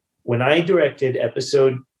when I directed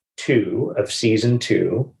episode 2 of season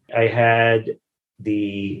 2, I had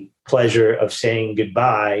the pleasure of saying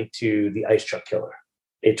goodbye to the ice truck killer.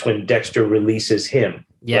 It's when Dexter releases him,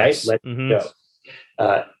 right? Let him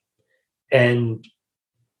go. And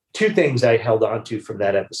 2 things I held on to from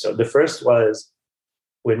that episode. The first was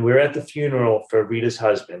when we're at the funeral for Rita's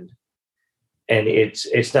husband, and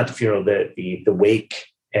it's not the funeral, the wake,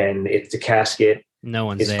 and it's the casket. No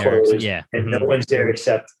one's is there. closed, Yeah. and no one's there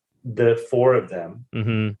except the four of them.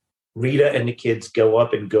 Rita and the kids go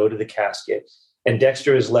up and go to the casket, and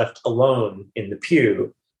Dexter is left alone in the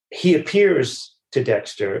pew. He appears to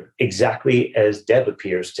Dexter exactly as Deb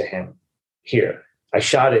appears to him here. I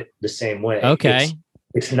shot it the same way. Okay.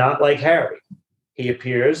 It's not like Harry. He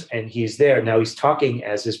appears and he's there. Now he's talking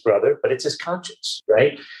as his brother, but it's his conscience,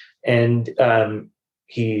 right? And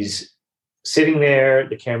he's sitting there.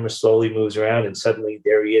 The camera slowly moves around, and suddenly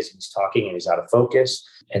there he is. He's talking and he's out of focus.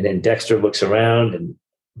 And then Dexter looks around. And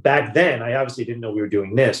back then, I obviously didn't know we were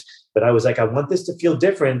doing this, but I was like, I want this to feel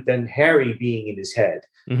different than Harry being in his head.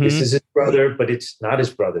 This is his brother, but it's not his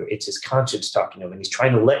brother. It's his conscience talking to him, and he's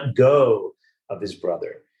trying to let go of his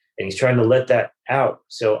brother, and he's trying to let that out.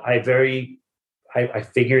 So I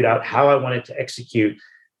figured out how I wanted to execute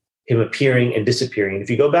him appearing and disappearing. And if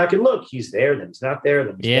you go back and look, he's there, then he's not there,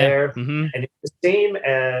 then he's there. And it's the same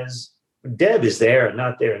as Deb is there and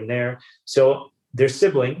not there and there. So they're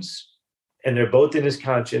siblings, and they're both in his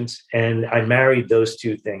conscience. And I married those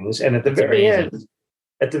two things. And at the very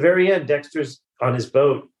end, Dexter's on his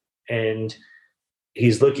boat, and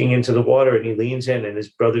he's looking into the water, and he leans in, and his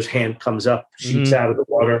brother's hand comes up, shoots out of the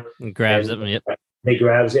water, and grabs it. Yep. He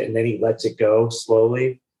grabs it, and then he lets it go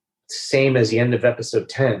slowly. Same as the end of episode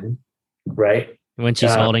 10, right? When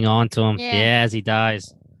she's holding on to him, Yeah. as he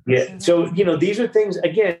dies. Yeah. So, these are things,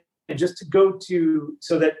 again, just to go to,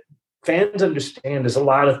 so that fans understand there's a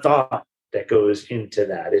lot of thought that goes into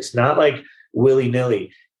that. It's not like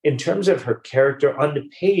willy-nilly. In terms of her character on the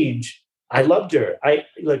page, I loved her. I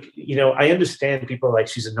understand people are like,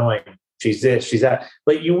 she's annoying, she's this, she's that.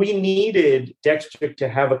 But we needed Dexter to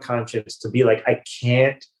have a conscience, to be like, I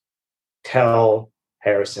can't tell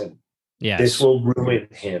Harrison. Yes. This will ruin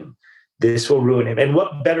him. This will ruin him. And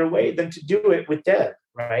what better way than to do it with Deb,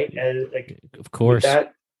 right? And of course.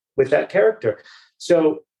 With that character.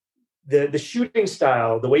 So the shooting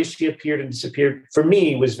style, the way she appeared and disappeared, for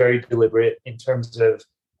me was very deliberate in terms of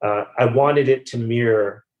I wanted it to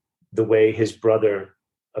mirror the way his brother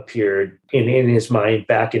appeared in his mind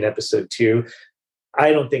back in episode 2.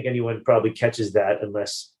 I don't think anyone probably catches that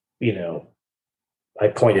unless, I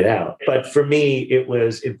point it out. But for me, it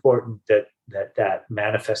was important that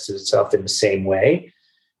manifested itself in the same way.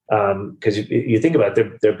 Because you think about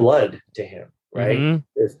it, they're blood to him, right?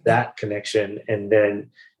 There's that connection.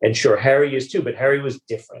 And sure, Harry is too, but Harry was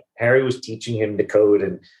different. Harry was teaching him the code,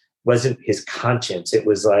 and wasn't his conscience. It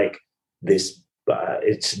was like this,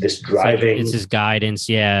 it's this driving. It's his guidance.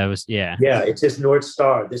 Yeah. It was, yeah. Yeah. It's his North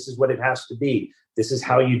Star. This is what it has to be. This is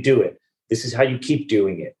how you do it. This is how you keep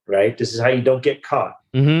doing it, right? This is how you don't get caught.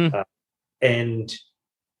 And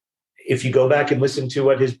if you go back and listen to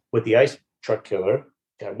what the ice truck killer,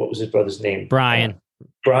 God, what was his brother's name? Brian.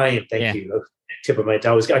 Brian, thank you. Tip of my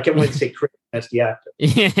tongue. I can't wait to say Chris. That's the actor.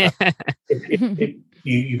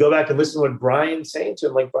 You go back and listen to what Brian's saying to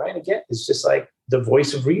him. Like, Brian, again, is just like the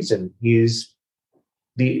voice of reason. He's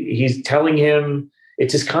telling him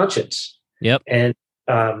it's his conscience. Yep. And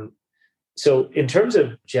so in terms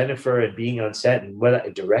of Jennifer and being on set and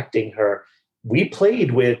directing her, we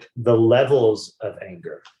played with the levels of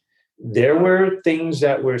anger. There were things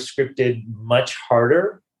that were scripted much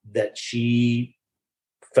harder that she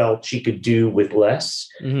felt she could do with less,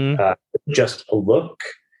 just a look,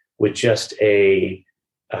 with just a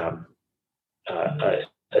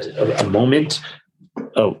moment.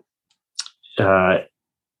 Oh, can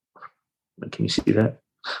you see that?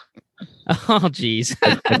 Oh, geez.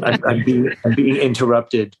 I'm being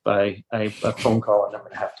interrupted by a phone call, and I'm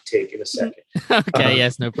going to have to take in a second. Okay,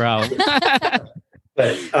 yes, no problem.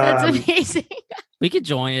 But that's amazing. We could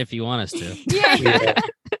join if you want us to. Yeah.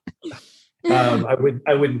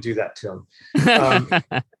 I wouldn't do that to him.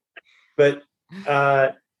 But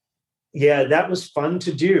that was fun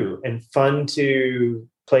to do and fun to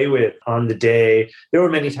play with on the day. There were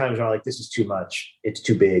many times where I'm like, this is too much. It's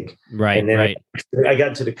too big. Right. And then right. I got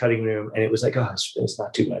into the cutting room, and it was like, oh, it's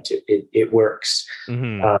not too much. It works.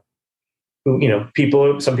 Some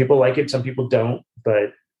people like it, some people don't,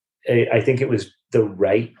 but I think it was the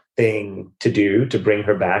right thing to do to bring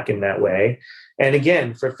her back in that way. And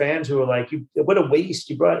again, for fans who are like, what a waste,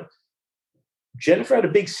 you brought Jennifer had a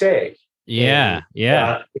big say. Yeah.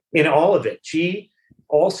 In all of it. She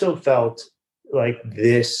also felt like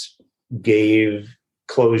this gave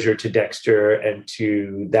closure to Dexter and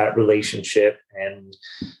to that relationship. And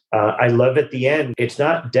I love at the end, it's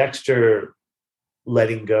not Dexter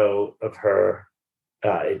letting go of her.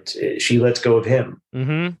 She lets go of him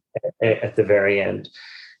at the very end.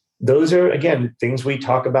 those are, again, things we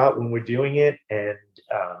talk about when we're doing it. And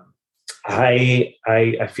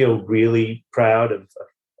I feel really proud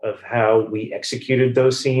of how we executed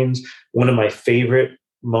those scenes. One of my favorite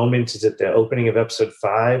moments is at the opening of episode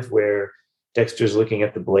 5, where Dexter's looking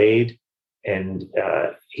at the blade, and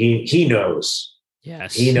he knows.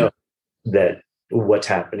 Yes, he knows that what's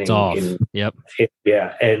happening. It's off.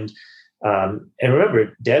 Yeah, and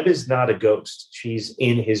remember, Deb is not a ghost; she's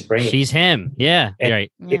in his brain. She's him. Yeah, and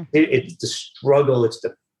right. It's the struggle.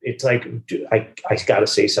 It's like, I got to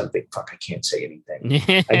say something. Fuck, I can't say anything.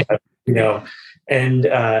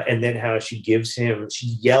 And then how she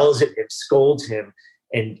yells at him, scolds him,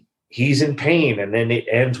 and he's in pain. And then it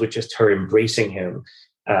ends with just her embracing him.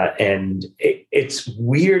 And it's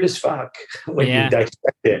weird as fuck when you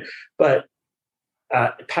dissect it, but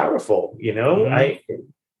powerful,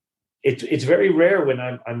 It's very rare when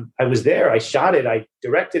I was there. I shot it, I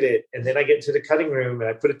directed it, and then I get into the cutting room and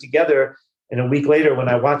I put it together. And a week later, when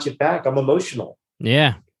I watch it back, I'm emotional.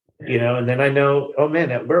 Yeah. And then I know, oh man,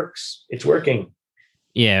 that works. It's working.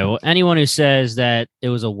 Yeah. Well, anyone who says that it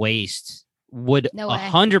was a waste would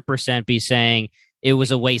 100% be saying it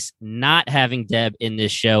was a waste not having Deb in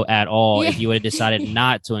this show at all if you would have decided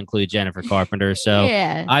not to include Jennifer Carpenter. So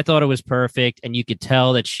I thought it was perfect. And you could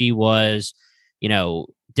tell that she was,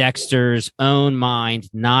 Dexter's own mind,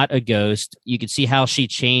 not a ghost. You could see how she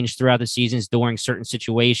changed throughout the seasons during certain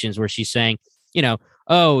situations where she's saying, we're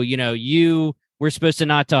supposed to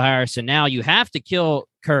not tell Harrison. Now you have to kill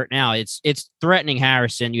Kurt. Now it's threatening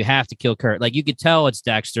Harrison. You have to kill Kurt. Like, you could tell it's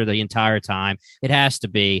Dexter the entire time. It has to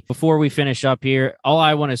be. Before we finish up here, all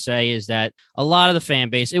I want to say is that a lot of the fan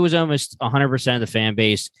base, it was almost 100% of the fan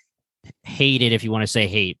base, hated, if you want to say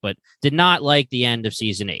hate, but did not like the end of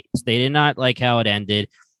season 8. They did not like how it ended.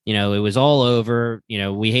 It was all over.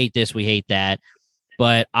 We hate this, we hate that.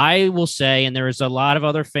 But I will say, and there was a lot of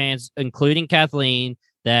other fans, including Kathleen,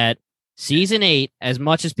 that season 8, as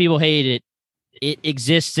much as people hate it, it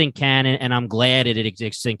exists in canon, and I'm glad it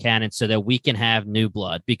exists in canon so that we can have New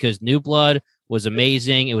Blood, because New Blood was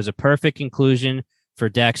amazing. It was a perfect conclusion for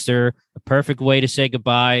Dexter, a perfect way to say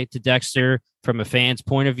goodbye to Dexter from a fan's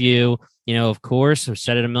point of view. Of course, I've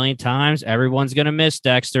said it a million times, everyone's going to miss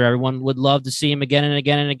Dexter. Everyone would love to see him again and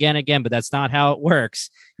again and again and again, but that's not how it works.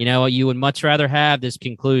 You would much rather have this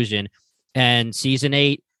conclusion. And season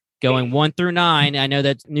 8, going 1 through 9, I know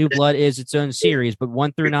that New Blood is its own series, but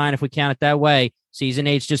 1 through 9, if we count it that way, season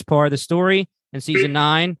 8's just part of the story, and season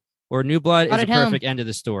 9, or New Blood, is a perfect end of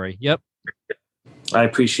the story. Yep. I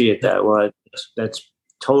appreciate that. Well, that's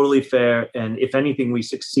totally fair. And if anything, we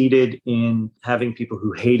succeeded in having people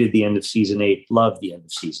who hated the end of season 8 love the end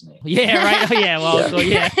of season 8. Yeah, right. Oh, yeah. Well, yeah. So,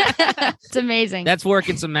 yeah. It's amazing. That's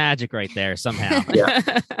working some magic right there somehow. Yeah.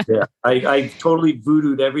 I totally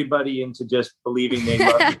voodooed everybody into just believing they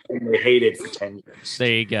loved it and they hated for 10 years.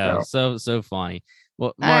 There you go. So funny.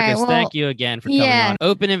 Well, Marcus, thank you again for coming on.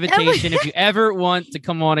 Open invitation. If you ever want to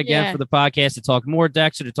come on again for the podcast to talk more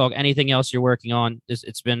Dexter, to talk anything else you're working on,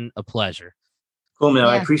 it's been a pleasure. Cool, man.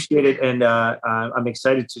 I appreciate it. And I'm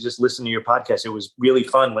excited to just listen to your podcast. It was really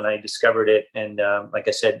fun when I discovered it. And like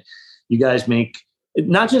I said, you guys make,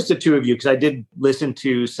 not just the two of you, because I did listen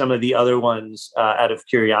to some of the other ones out of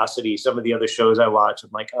curiosity, some of the other shows I watch. I'm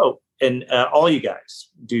like, oh, and all you guys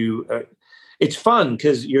do. It's fun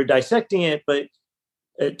because you're dissecting it. But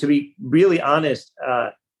to be really honest,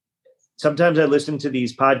 sometimes I listen to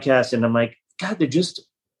these podcasts and I'm like, God, they're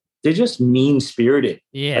just mean-spirited.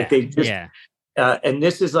 Yeah. Like they just, and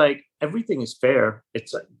this is like, everything is fair.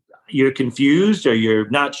 It's like you're confused or you're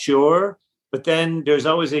not sure, but then there's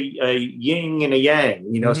always a yin and a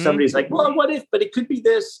yang. Somebody's like, well, what if? But it could be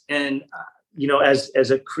this. And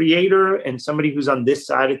as a creator and somebody who's on this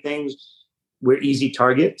side of things, we're easy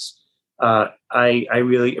targets. I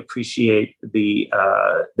really appreciate the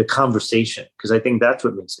conversation, because I think that's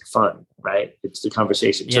what makes it fun, right? It's the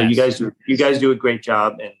conversation. Yes. So you guys do a great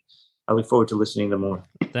job, and I look forward to listening to more.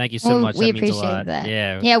 Thank you so much. We that appreciate means a lot.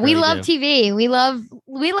 that. Yeah, we love TV. We love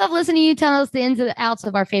listening to you tell us the ins and outs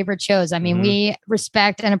of our favorite shows. I mean, we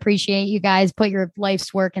respect and appreciate you guys put your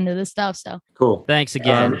life's work into this stuff. So cool. Thanks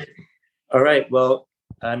again. All right. Well,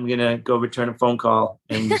 I'm gonna go return a phone call,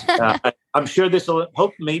 and I'm sure this will.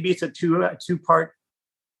 Hope maybe it's a two part.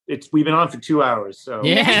 We've been on for 2 hours, so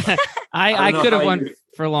yeah. I could have won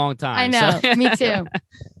for a long time. I know. So. Me too.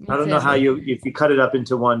 I don't know how if you cut it up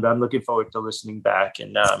into one, but I'm looking forward to listening back,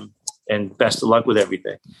 and best of luck with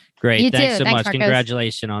everything. Great. You Thanks too. so much. Marcos.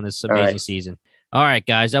 Congratulations on this amazing season. All right,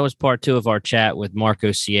 guys, that was part 2 of our chat with Marco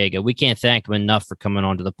Siega. We can't thank him enough for coming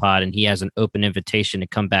onto the pod, and he has an open invitation to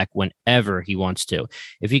come back whenever he wants to.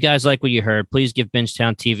 If you guys like what you heard, please give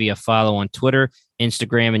Bingetown TV a follow on Twitter,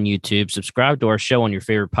 Instagram, and YouTube. Subscribe to our show on your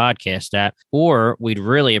favorite podcast app, or we'd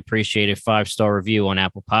really appreciate a 5-star review on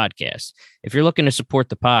Apple Podcasts. If you're looking to support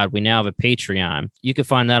the pod, we now have a Patreon. You can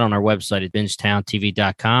find that on our website at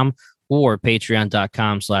bingetowntv.com or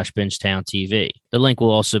patreon.com/bingetowntv. The link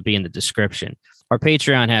will also be in the description. Our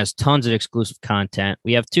Patreon has tons of exclusive content.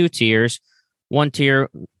 We have 2 tiers. One tier, a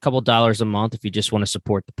couple dollars a month if you just want to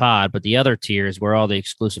support the pod, but the other tier is where all the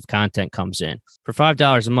exclusive content comes in. For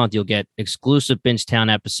 $5 a month, you'll get exclusive Bingetown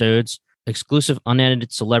episodes, exclusive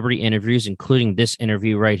unedited celebrity interviews, including this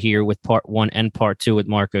interview right here with part 1 and part 2 with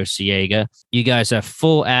Marco Siega. You guys have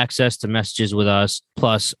full access to messages with us,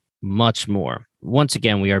 plus much more. Once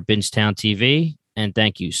again, we are Bingetown TV, and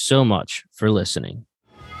thank you so much for listening.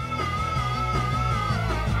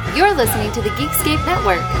 You're listening to the Geekscape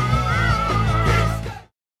Network.